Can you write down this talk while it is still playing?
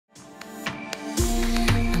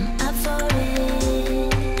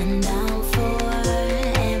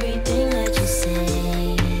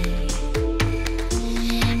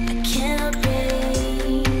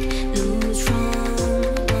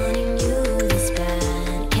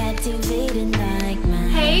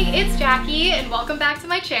Jackie and welcome back to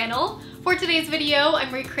my channel. For today's video,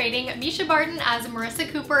 I'm recreating Misha Barton as Marissa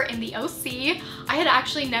Cooper in the OC. I had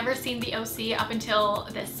actually never seen the OC up until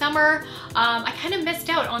this summer. I kind of missed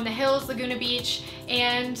out on the Hills, Laguna Beach,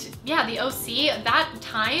 and yeah, the OC. That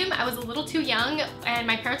time, I was a little too young and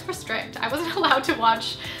my parents were strict. I wasn't allowed to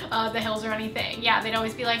watch the Hills or anything. Yeah, they'd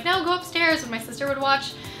always be like, no, go upstairs, when my sister would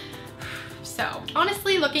watch. So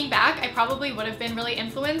honestly, looking back, I probably would have been really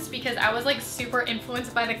influenced because I was like super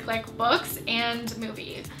influenced by the Click books and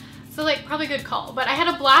movies. So like probably good call, but I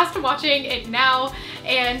had a blast watching it now,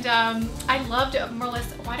 and I loved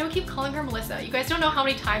Melissa. Why do I keep calling her Melissa? You guys don't know how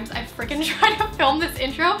many times I've freaking tried to film this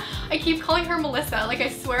intro. I keep calling her Melissa, like I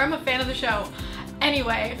swear I'm a fan of the show.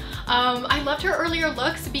 Anyway, I loved her earlier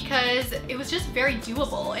looks because it was just very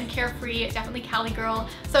doable and carefree, definitely cali-girl.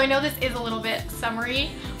 So I know this is a little bit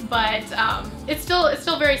summery, but it's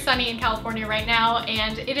still very sunny in California right now,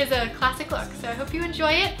 and it is a classic look. So I hope you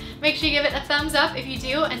enjoy it. Make sure you give it a thumbs up if you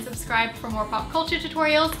do, and subscribe for more pop culture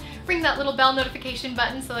tutorials. Ring that little bell notification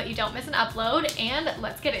button so that you don't miss an upload, and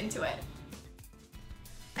let's get into it.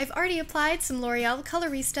 I've already applied some L'Oreal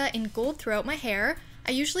Colorista in gold throughout my hair. I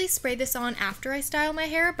usually spray this on after I style my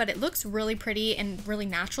hair, but it looks really pretty and really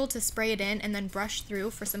natural to spray it in and then brush through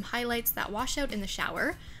for some highlights that wash out in the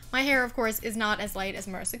shower. My hair, of course, is not as light as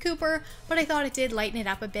Marissa Cooper, but I thought it did lighten it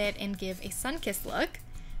up a bit and give a sun-kissed look.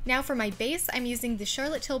 Now for my base, I'm using the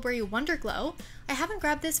Charlotte Tilbury Wonderglow. I haven't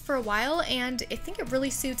grabbed this for a while, and I think it really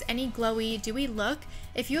suits any glowy, dewy look.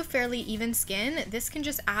 If you have fairly even skin, this can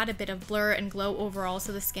just add a bit of blur and glow overall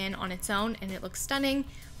to the skin on its own, and it looks stunning.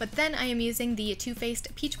 But then I am using the Too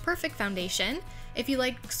Faced Peach Perfect Foundation. If you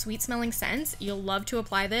like sweet smelling scents, you'll love to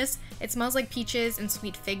apply this. It smells like peaches and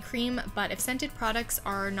sweet fig cream, but if scented products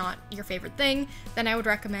are not your favorite thing, then I would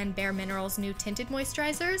recommend bareMinerals' new tinted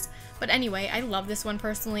moisturizers. But anyway, I love this one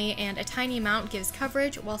personally, and a tiny amount gives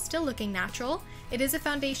coverage while still looking natural. It is a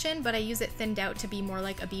foundation, but I use it thinned out to be more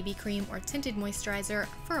like a BB cream or tinted moisturizer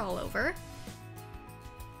for all over.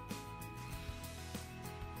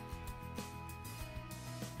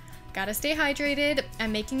 Gotta stay hydrated.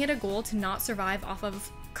 I'm making it a goal to not survive off of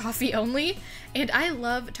coffee only, and I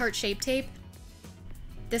love Tarte Shape Tape.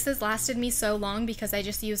 This has lasted me so long because I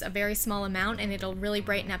just use a very small amount and it'll really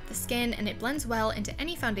brighten up the skin, and it blends well into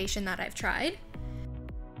any foundation that I've tried.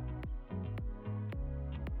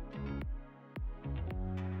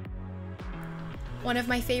 One of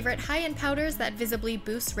my favorite high-end powders that visibly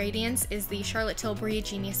boosts radiance is the Charlotte Tilbury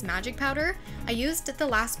Genius Magic Powder. I used the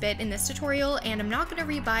last bit in this tutorial, and I'm not going to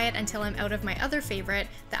rebuy it until I'm out of my other favorite,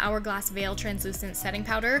 the Hourglass Veil Translucent Setting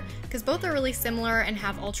Powder, because both are really similar and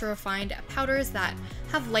have ultra-refined powders that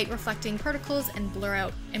have light reflecting particles and blur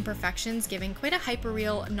out imperfections, giving quite a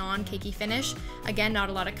hyper-real, non-cakey finish. Again, not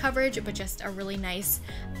a lot of coverage, but just a really nice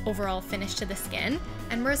overall finish to the skin.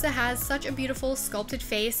 And Marissa has such a beautiful sculpted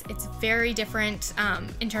face. It's very different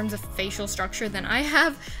in terms of facial structure than I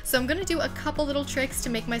have, so I'm gonna do a couple little tricks to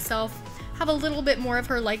make myself have a little bit more of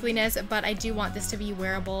her likeliness, but I do want this to be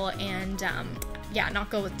wearable and yeah, not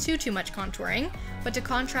go with too much contouring. But to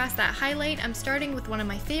contrast that highlight, I'm starting with one of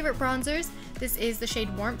my favorite bronzers. This is the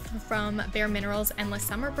shade Warmth from bareMinerals Endless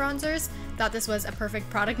Summer Bronzers. Thought this was a perfect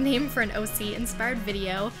product name for an OC inspired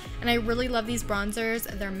video, and I really love these bronzers.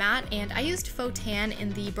 They're matte, and I used faux tan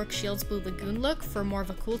in the Brooke Shields Blue Lagoon look for more of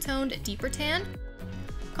a cool toned, deeper tan.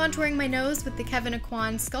 Contouring my nose with the Kevyn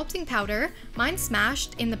Aucoin Sculpting Powder. Mine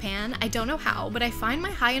smashed in the pan, I don't know how, but I find my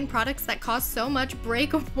high-end products that cost so much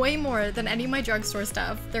break way more than any of my drugstore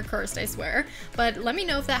stuff. They're cursed, I swear. But let me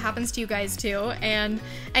know if that happens to you guys too. And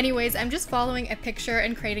anyways, I'm just following a picture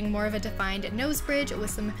and creating more of a defined nose bridge with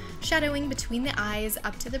some shadowing between the eyes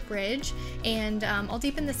up to the bridge. And I'll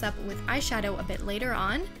deepen this up with eyeshadow a bit later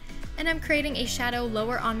on. And I'm creating a shadow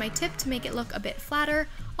lower on my tip to make it look a bit flatter.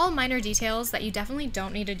 All minor details that you definitely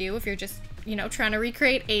don't need to do if you're just, you know, trying to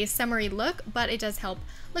recreate a summery look, but it does help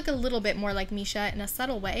look a little bit more like Misha in a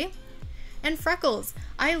subtle way. And freckles.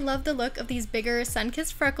 I love the look of these bigger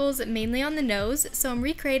sun-kissed freckles, mainly on the nose, so I'm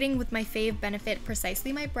recreating with my fave Benefit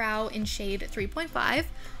Precisely My Brow in shade 3.5.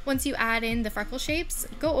 Once you add in the freckle shapes,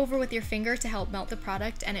 go over with your finger to help melt the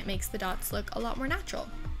product, and it makes the dots look a lot more natural.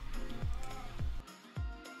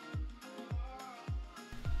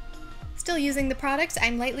 Still using the product,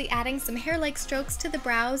 I'm lightly adding some hair-like strokes to the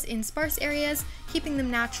brows in sparse areas, keeping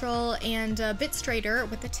them natural and a bit straighter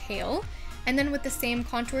with the tail. And then with the same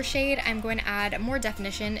contour shade, I'm going to add more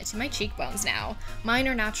definition to my cheekbones now. Mine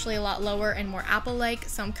are naturally a lot lower and more apple-like,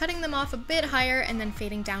 so I'm cutting them off a bit higher and then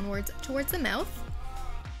fading downwards towards the mouth.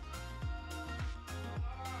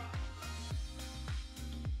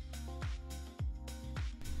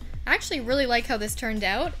 actually really like how this turned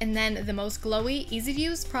out. And then the most glowy, easy to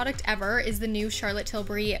use product ever is the new Charlotte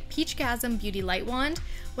Tilbury Peachgasm Beauty Light Wand.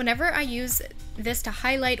 Whenever I use this to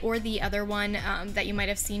highlight, or the other one that you might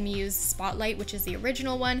have seen me use, Spotlight, which is the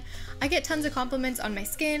original one, I get tons of compliments on my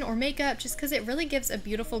skin or makeup just because it really gives a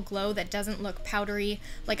beautiful glow that doesn't look powdery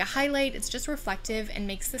like a highlight. It's just reflective and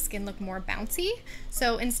makes the skin look more bouncy.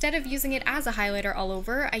 So instead of using it as a highlighter all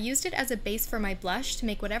over, I used it as a base for my blush to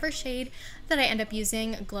make whatever shade that I end up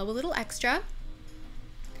using glow a little extra.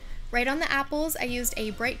 Right on the apples, I used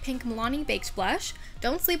a bright pink Milani baked blush.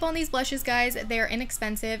 Don't sleep on these blushes, guys. They're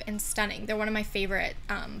inexpensive and stunning. They're one of my favorite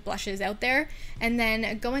blushes out there. And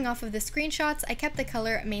then going off of the screenshots, I kept the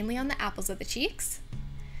color mainly on the apples of the cheeks.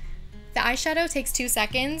 The eyeshadow takes 2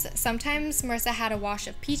 seconds. Sometimes Marissa had a wash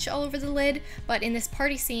of peach all over the lid, but in this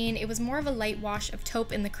party scene, it was more of a light wash of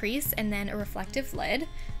taupe in the crease and then a reflective lid.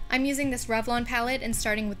 I'm using this Revlon palette and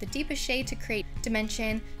starting with the deepest shade to create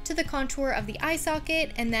dimension to the contour of the eye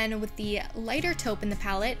socket, and then with the lighter taupe in the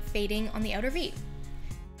palette fading on the outer V.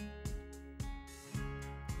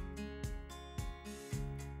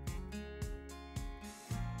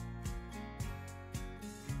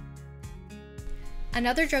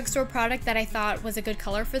 Another drugstore product that I thought was a good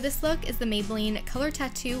color for this look is the Maybelline Color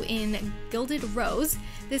Tattoo in Gilded Rose.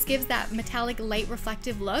 This gives that metallic light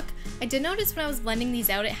reflective look. I did notice when I was blending these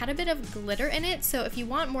out, it had a bit of glitter in it, so if you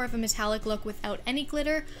want more of a metallic look without any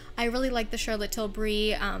glitter, I really like the Charlotte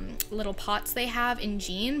Tilbury little pots they have in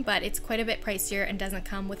jean, but it's quite a bit pricier and doesn't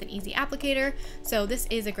come with an easy applicator, so this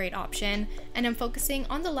is a great option. And I'm focusing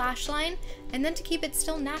on the lash line, and then to keep it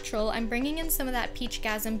still natural, I'm bringing in some of that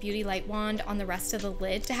Peachgasm Beauty Light Wand on the rest of the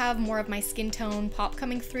lid to have more of my skin tone pop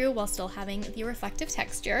coming through while still having the reflective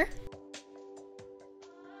texture.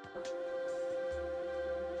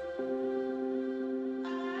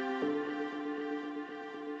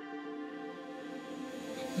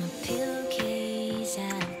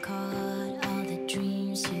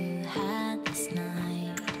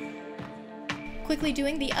 Quickly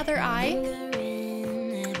doing the other eye.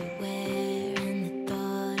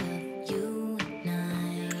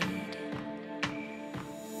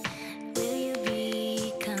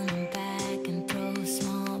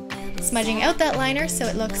 Smudging out that liner so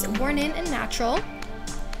it looks worn in and natural.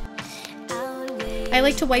 I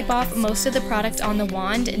like to wipe off most of the product on the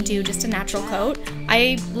wand and do just a natural coat.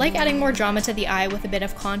 I like adding more drama to the eye with a bit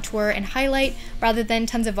of contour and highlight rather than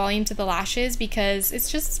tons of volume to the lashes because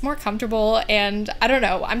it's just more comfortable, and I don't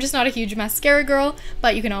know, I'm just not a huge mascara girl,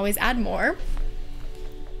 but you can always add more.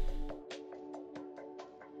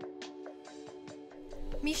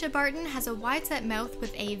 Misha Barton has a wide set mouth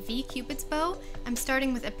with a V Cupid's bow. I'm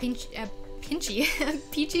starting with a peachy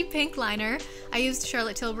pink liner. I used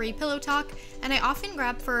Charlotte Tilbury Pillowtalk, and I often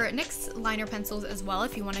grab for NYX liner pencils as well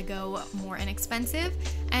if you want to go more inexpensive.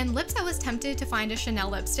 And lips, I was tempted to find a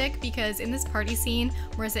Chanel lipstick because in this party scene,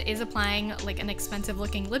 Marissa is applying like an expensive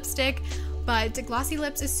looking lipstick, but glossy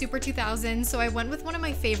lips is super 2000, so I went with one of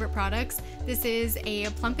my favorite products. This is a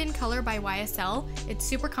Plump-in-Colour by YSL. It's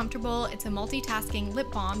super comfortable. It's a multitasking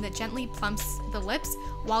lip balm that gently plumps the lips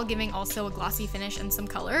while giving also a glossy finish and some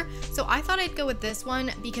color. So I thought I'd go with this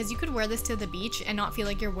one because you could wear this to the beach and not feel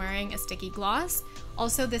like you're wearing a sticky gloss.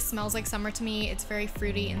 Also, this smells like summer to me. It's very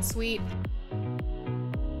fruity and sweet.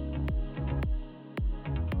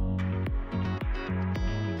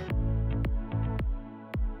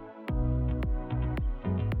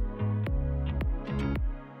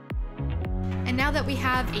 And now that we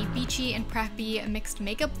have a beachy and preppy mixed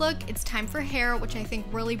makeup look, it's time for hair, which I think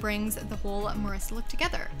really brings the whole Marissa look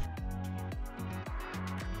together.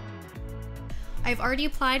 I've already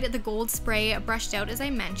applied the gold spray brushed out as I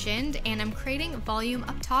mentioned, and I'm creating volume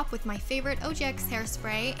up top with my favorite OGX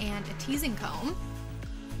hairspray and a teasing comb.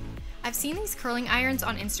 I've seen these curling irons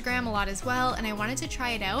on Instagram a lot as well, and I wanted to try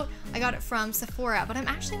it out. I got it from Sephora, but I'm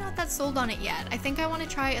actually not that sold on it yet. I think I want to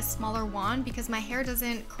try a smaller wand because my hair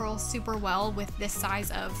doesn't curl super well with this size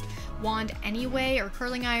of wand anyway, or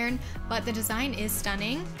curling iron, but the design is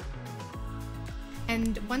stunning.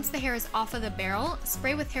 And once the hair is off of the barrel,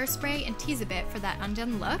 spray with hairspray and tease a bit for that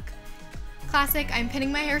undone look. Classic, I'm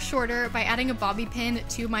pinning my hair shorter by adding a bobby pin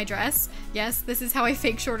to my dress. Yes, this is how I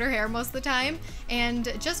fake shorter hair most of the time.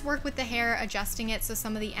 And just work with the hair, adjusting it so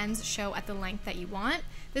some of the ends show at the length that you want.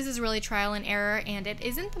 This is really trial and error, and it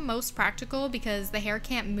isn't the most practical because the hair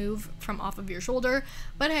can't move from off of your shoulder.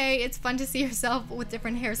 But hey, it's fun to see yourself with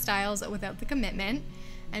different hairstyles without the commitment.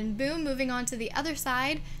 And boom, moving on to the other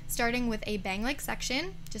side, starting with a bang-like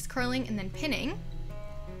section, just curling and then pinning.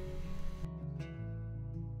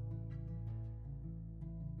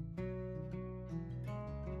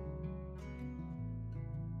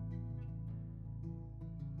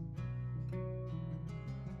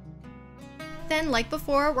 then, like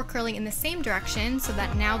before, we're curling in the same direction so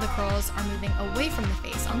that now the curls are moving away from the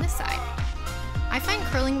face on this side. I find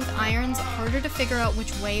curling with irons harder to figure out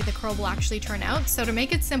which way the curl will actually turn out, so to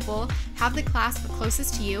make it simple, have the clasp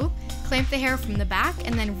closest to you, clamp the hair from the back,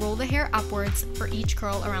 and then roll the hair upwards for each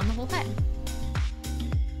curl around the whole head.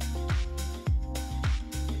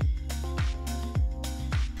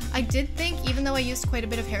 I did think, even though I used quite a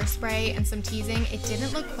bit of hairspray and some teasing, it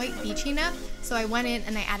didn't look quite beachy enough, so I went in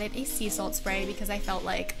and I added a sea salt spray because I felt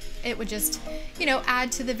like it would just, you know,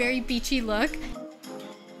 add to the very beachy look.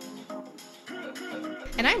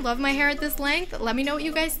 And I love my hair at this length. Let me know what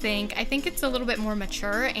you guys think. I think it's a little bit more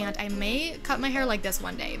mature, and I may cut my hair like this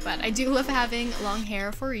one day, but I do love having long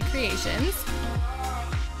hair for recreations.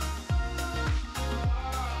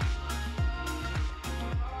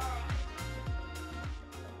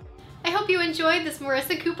 I hope you enjoyed this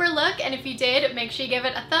Marissa Cooper look, and if you did, make sure you give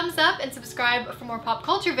it a thumbs up and subscribe for more pop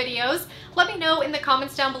culture videos. Let me know in the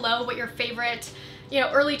comments down below what your favorite,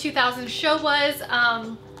 early 2000s show was.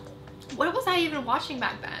 What was I even watching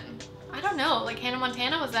back then? I don't know, like Hannah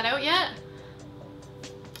Montana, was that out yet?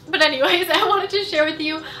 But anyways, I wanted to share with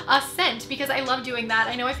you a scent because I love doing that.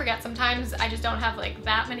 I know I forget sometimes, I just don't have like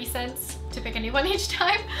that many scents to pick a new one each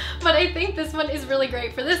time, but I think this one is really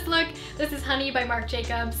great for this look. This is Honey by Marc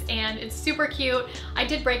Jacobs, and it's super cute. I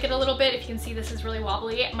did break it a little bit. If you can see, this is really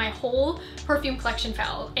wobbly. My whole perfume collection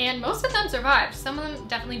fell, and most of them survived. Some of them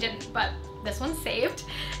definitely didn't, but this one's saved.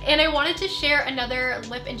 And I wanted to share another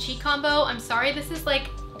lip and cheek combo. I'm sorry this is like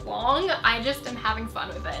long, I just am having fun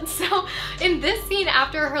with it. So in this scene,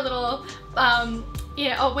 after her little,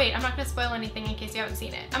 oh wait, I'm not gonna spoil anything in case you haven't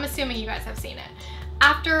seen it. I'm assuming you guys have seen it.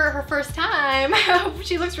 After her first time,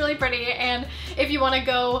 she looks really pretty, and if you want to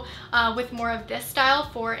go with more of this style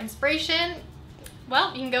for inspiration,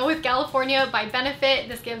 well, you can go with Galifornia by Benefit.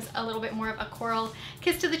 This gives a little bit more of a coral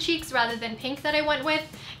kiss to the cheeks rather than pink that I went with,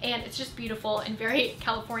 and it's just beautiful and very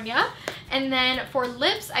California. And then for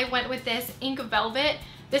lips, I went with this Ink Velvet.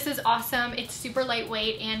 This is awesome. It's super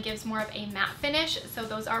lightweight and gives more of a matte finish, so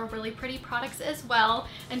those are really pretty products as well.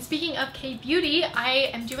 And speaking of K-Beauty,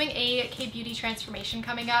 I am doing a K-Beauty transformation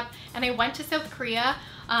coming up, and I went to South Korea.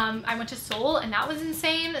 I went to Seoul, and that was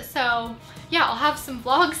insane. So yeah, I'll have some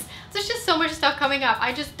vlogs. There's just so much stuff coming up.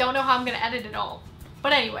 I just don't know how I'm gonna edit it all.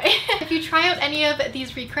 But anyway, if you try out any of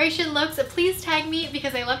these recreation looks, please tag me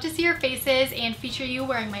because I love to see your faces and feature you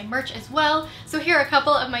wearing my merch as well. So here are a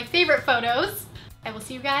couple of my favorite photos. I will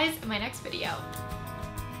see you guys in my next video.